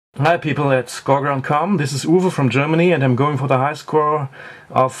Hi people at ScoreGround.com, this is Uwe from Germany and I'm going for the high score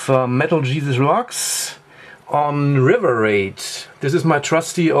of Metal Jesus Rocks on River Raid. This is my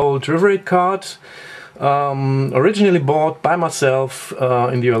trusty old River Raid card, originally bought by myself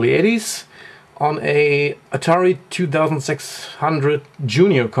in the early 80s on a Atari 2600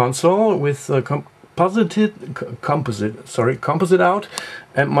 Junior console with a composite out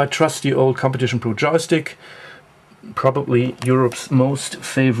and my trusty old Competition Pro joystick. Probably Europe's most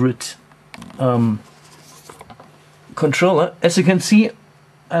favorite controller. As you can see,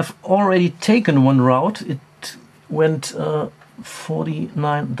 I've already taken one route. It went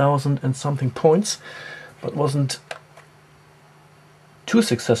 49,000 and something points, but wasn't too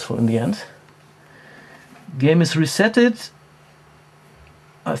successful in the end. Game is resetted.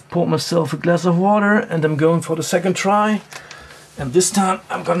 I've poured myself a glass of water and I'm going for the second try. And this time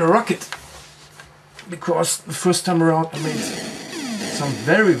I'm gonna rock it. Because the first time around I made some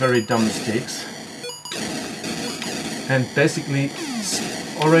very dumb mistakes and basically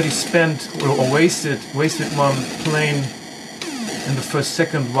already spent or wasted one plane in the first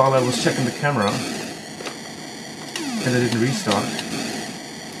second while I was checking the camera and I didn't restart.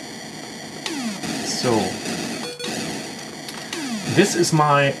 So this is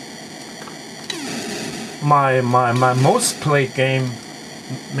my most played game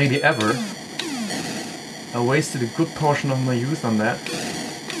maybe ever. I wasted a good portion of my youth on that,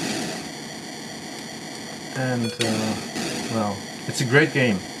 and well, it's a great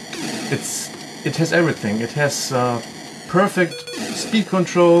game. It has everything. It has perfect speed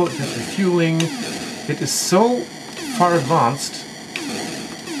control. It has refueling. It is so far advanced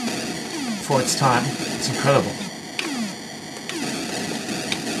for its time. It's incredible.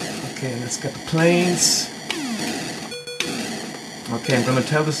 Okay, let's get the planes. Okay, I'm gonna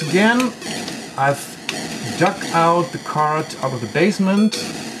tell this again. I've dug out the card out of the basement,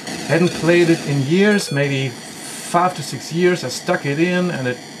 hadn't played it in years, maybe 5 to 6 years. I stuck it in and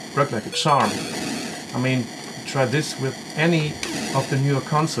it worked like a charm. I mean, try this with any of the newer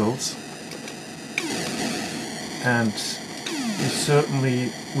consoles and you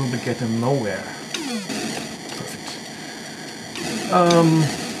certainly will be getting nowhere. Perfect.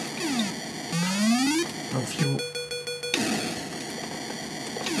 A few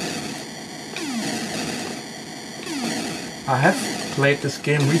I have played this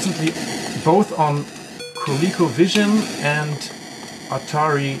game recently both on ColecoVision and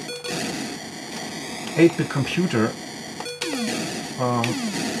ATARI 8-bit computer,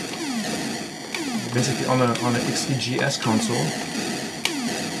 basically on a XEGS console,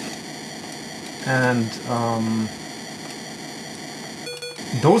 and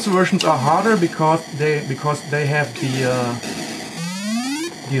those versions are harder because they have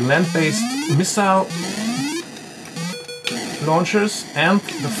the land-based missile launchers and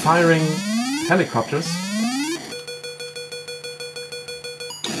the firing helicopters.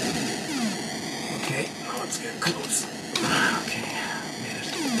 Okay, now let's get close. Okay, made it.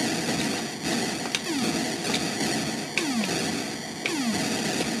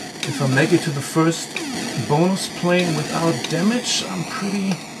 If I make it to the first bonus plane without damage, I'm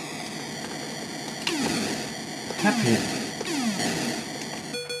pretty happy.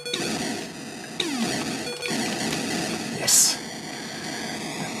 Yes,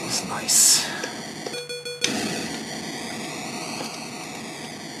 that was nice.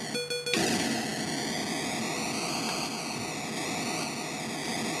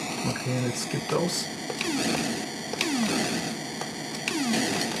 Okay, let's skip those.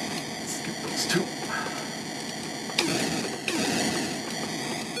 Let's skip those two.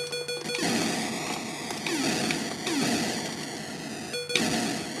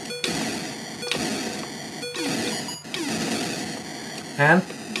 And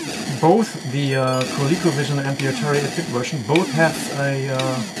both the ColecoVision and the Atari 8-bit version both have a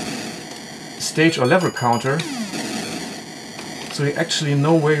stage or level counter, so you actually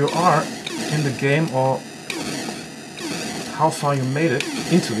know where you are in the game or how far you made it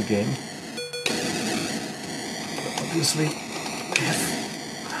into the game. But obviously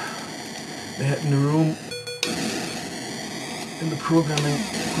they had in the room in the programming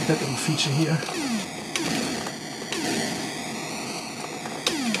put that little feature here.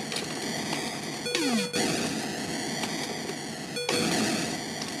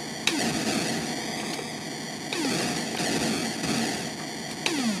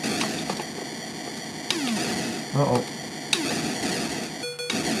 Uh-oh.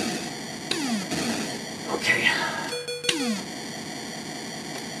 Okay.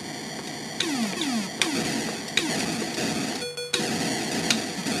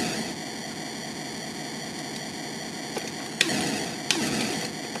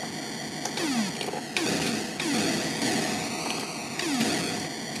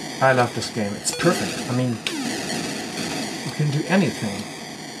 I love this game. It's perfect. I mean, you can do anything.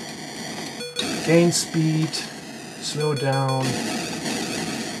 Gain speed, slow down,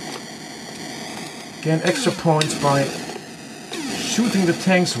 gain extra points by shooting the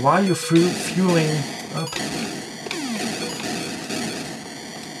tanks while you're fueling up.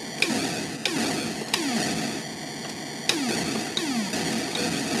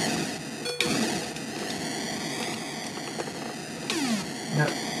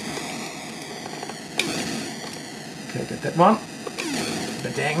 Okay, get that one.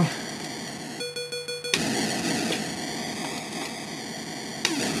 Ba-dang.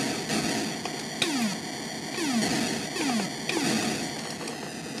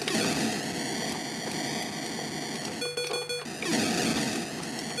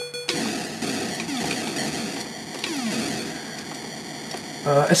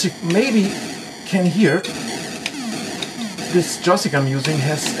 As you maybe can hear, this joystick I'm using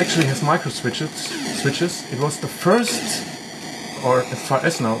actually has micro switches. It was the first, or as far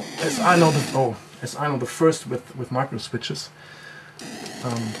as I know the first with micro switches.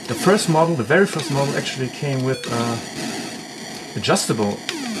 The very first model actually came with adjustable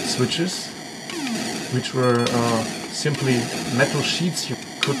switches, which were simply metal sheets you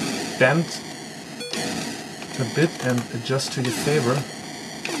could bend a bit and adjust to your favor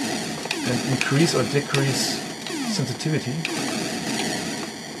and increase or decrease sensitivity.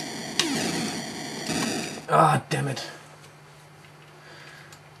 Ah, damn it.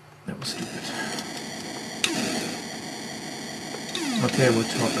 That was stupid. Okay, we'll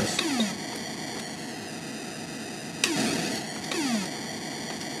talk us.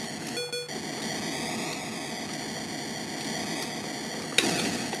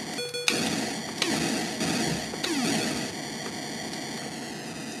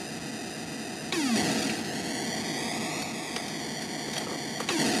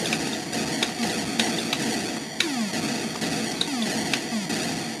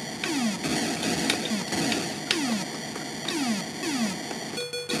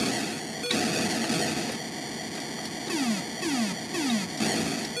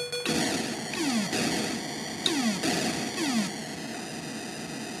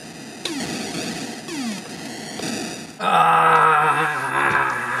 Ah!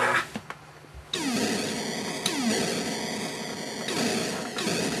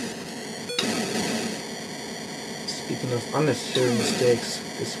 Speaking of unnecessary mistakes,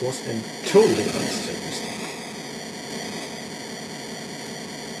 this was a totally unnecessary mistake.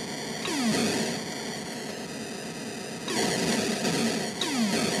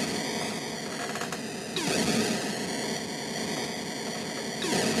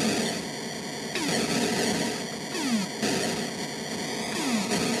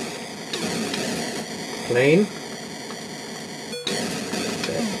 Plane.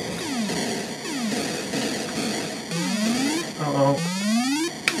 Uh-oh.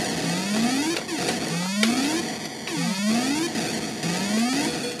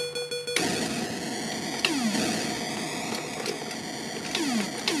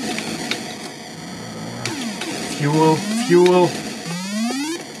 Fuel.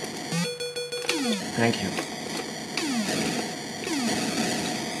 Thank you.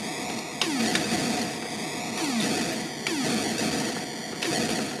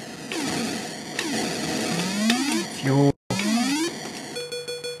 Fuel.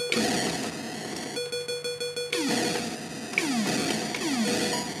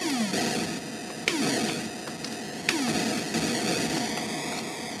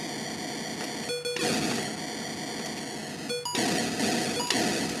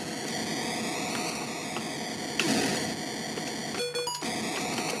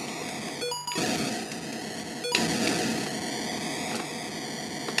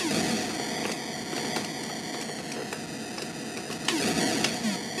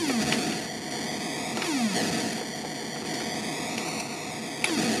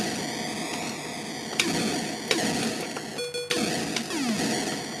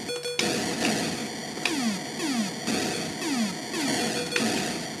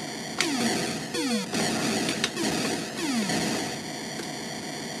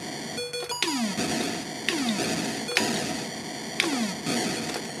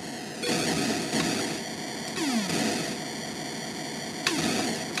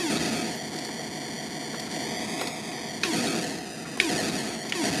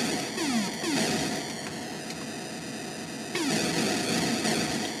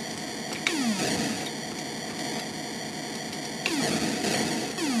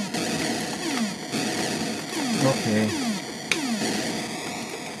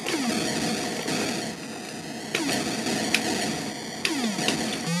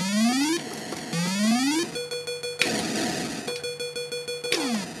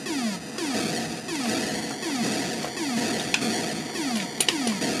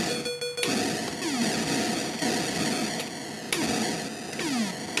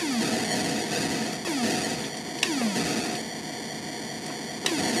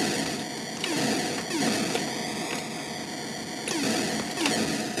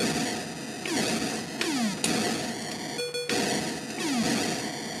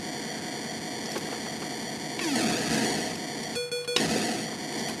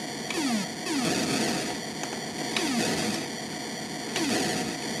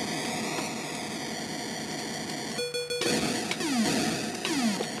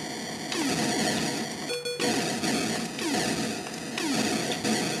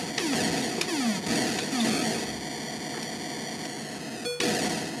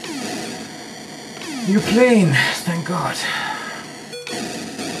 New plane, thank God.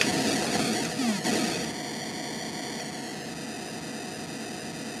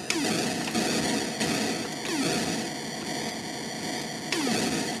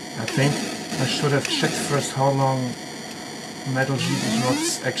 I think I should have checked first how long Metal Jesus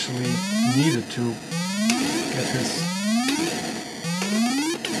Rocks actually needed to get his...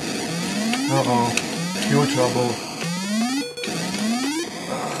 Uh-oh, fuel trouble.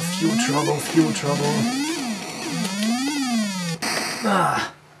 Fuel trouble, fuel trouble.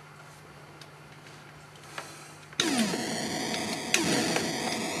 Ah!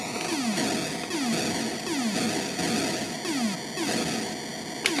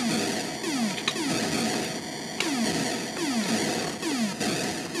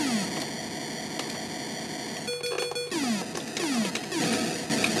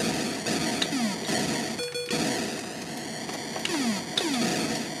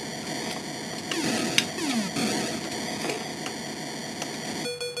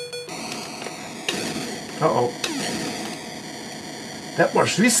 Uh-oh. That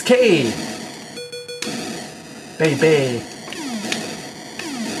was risky! Baby!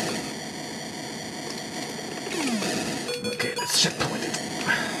 Okay, let's checkpoint it.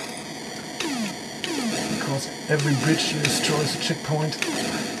 Because every bridge you destroy is a checkpoint.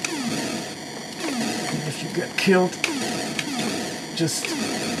 And if you get killed just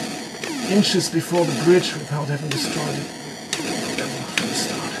inches before the bridge without having destroyed it, never from the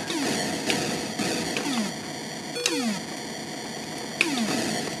start.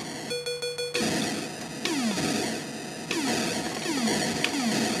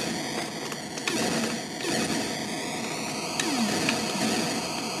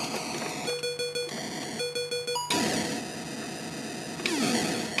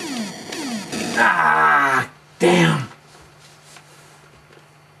 Ah, damn.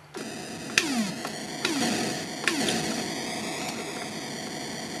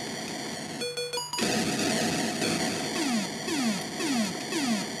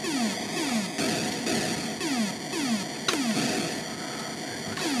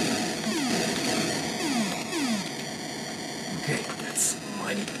 Okay, that's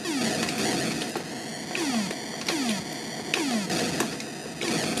mighty.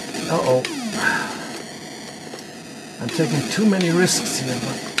 Uh-oh. I'm taking too many risks here,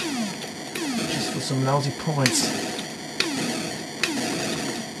 but just for some lousy points.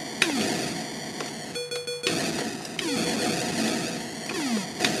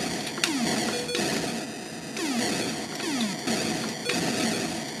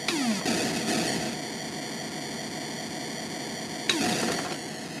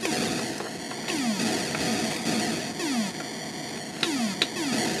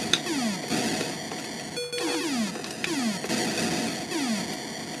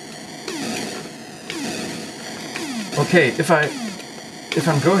 Okay, if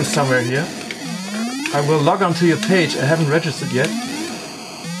I'm going somewhere here, I will log on to your page. I haven't registered yet,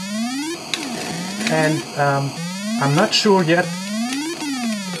 and I'm not sure yet.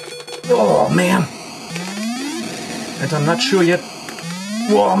 Oh man! And I'm not sure yet.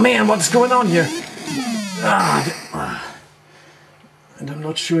 Oh man, what's going on here? And I'm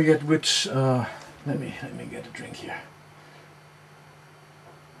not sure yet which. Let me get a drink here.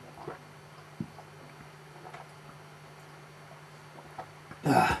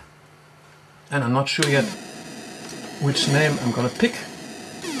 And I'm not sure yet which name I'm gonna pick.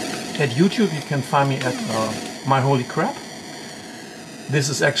 At YouTube you can find me at MyHolyCrap. This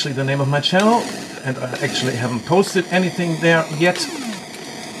is actually the name of my channel, and I actually haven't posted anything there yet.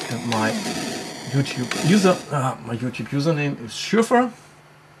 And my YouTube username is Schürfer,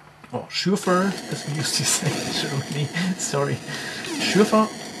 or Schürfer as we used to say in Germany. Sorry, Schürfer.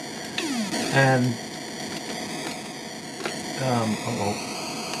 And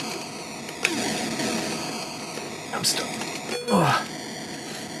I'm stuck. Oh.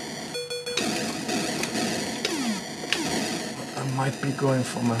 I might be going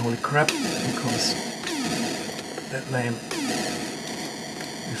for MyHolyCrap because that name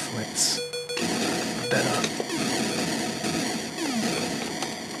reflects better.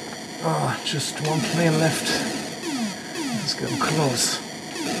 Oh, just one plane left. It's getting close.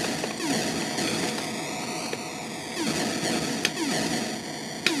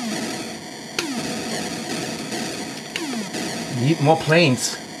 Need more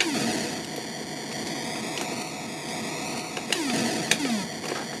planes.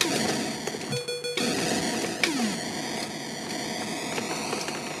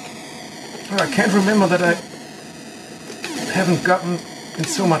 I can't remember that I haven't gotten in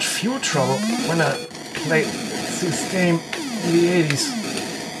so much fuel trouble when I played this game in the 80s.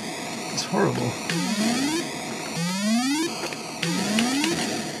 It's horrible.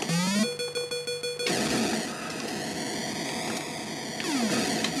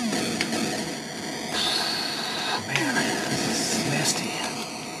 Oh man, this is nasty.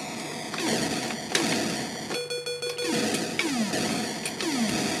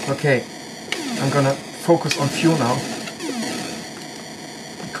 Okay, I'm gonna focus on fuel now,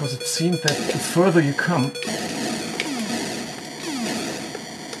 because it seems that the further you come,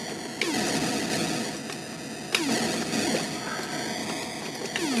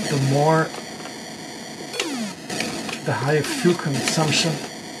 the higher fuel consumption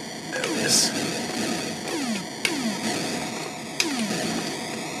there is.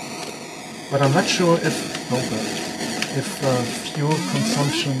 But I'm not sure if fuel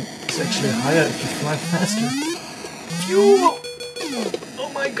consumption is actually higher if you fly faster. Fuel!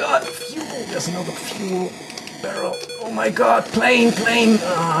 Oh my god, fuel! There's another fuel barrel. Oh my god, plane!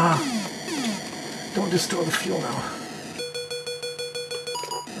 Ah! Don't destroy the fuel now.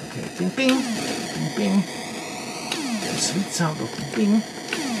 Okay, bing bing, bing bing. The sweet sound of the bing.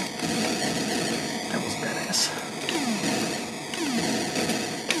 That was badass.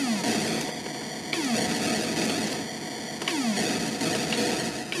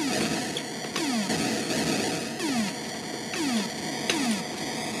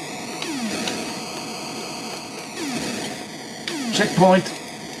 Checkpoint.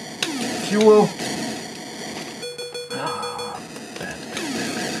 Fuel. Bad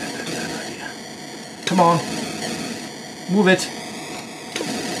idea. Come on. Move it.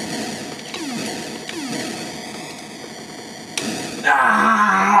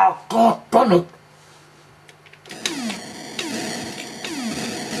 Ah, God, damn it.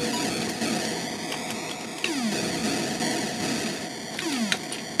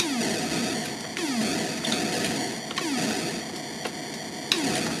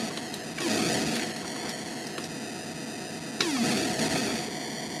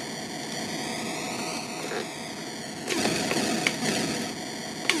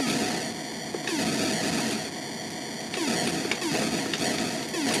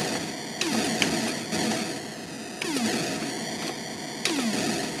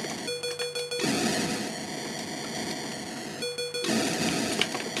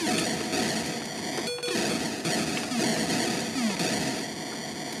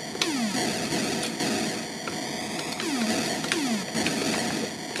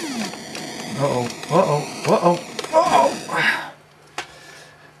 Uh-oh, uh-oh, uh-oh,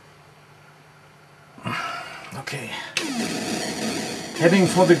 uh-oh! Okay. Heading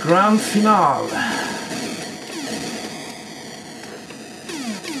for the grand finale.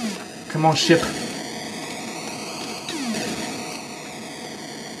 Come on, ship.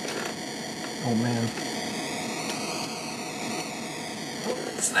 Oh man.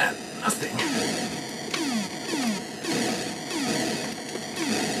 What's that? Nothing.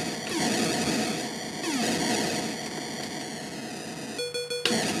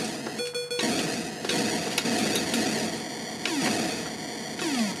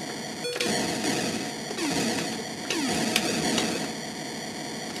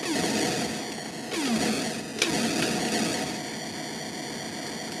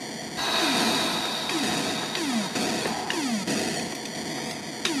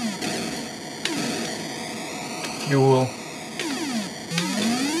 Fuel.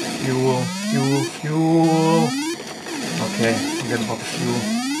 Fuel, fuel, fuel. Okay, forget about the fuel.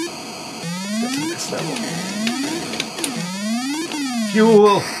 Get to the next level.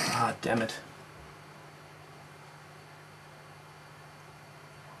 Fuel! Ah, damn it.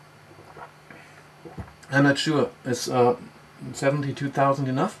 I'm not sure. Is 72,000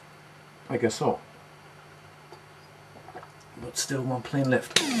 enough? I guess so. But still one plane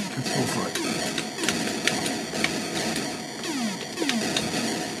left. Let's go for it.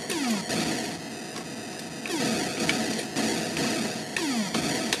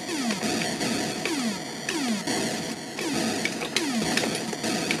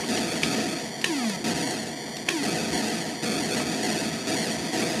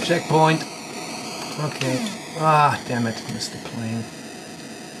 Checkpoint. Okay. Ah, damn it. Missed the plane.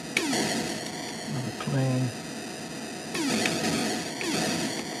 Another plane.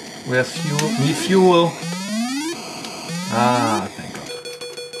 Where's fuel? Need fuel. Ah, thank God.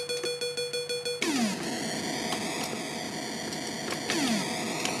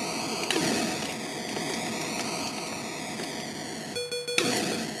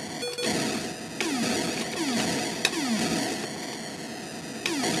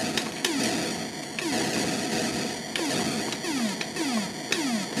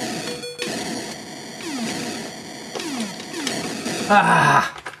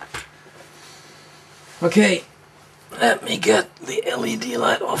 Ah! Okay, let me get the LED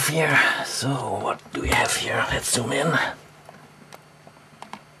light off here. So what do we have here? Let's zoom in.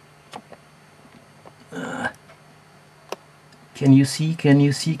 Can you see? Can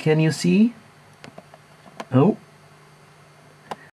you see? Can you see? Oh,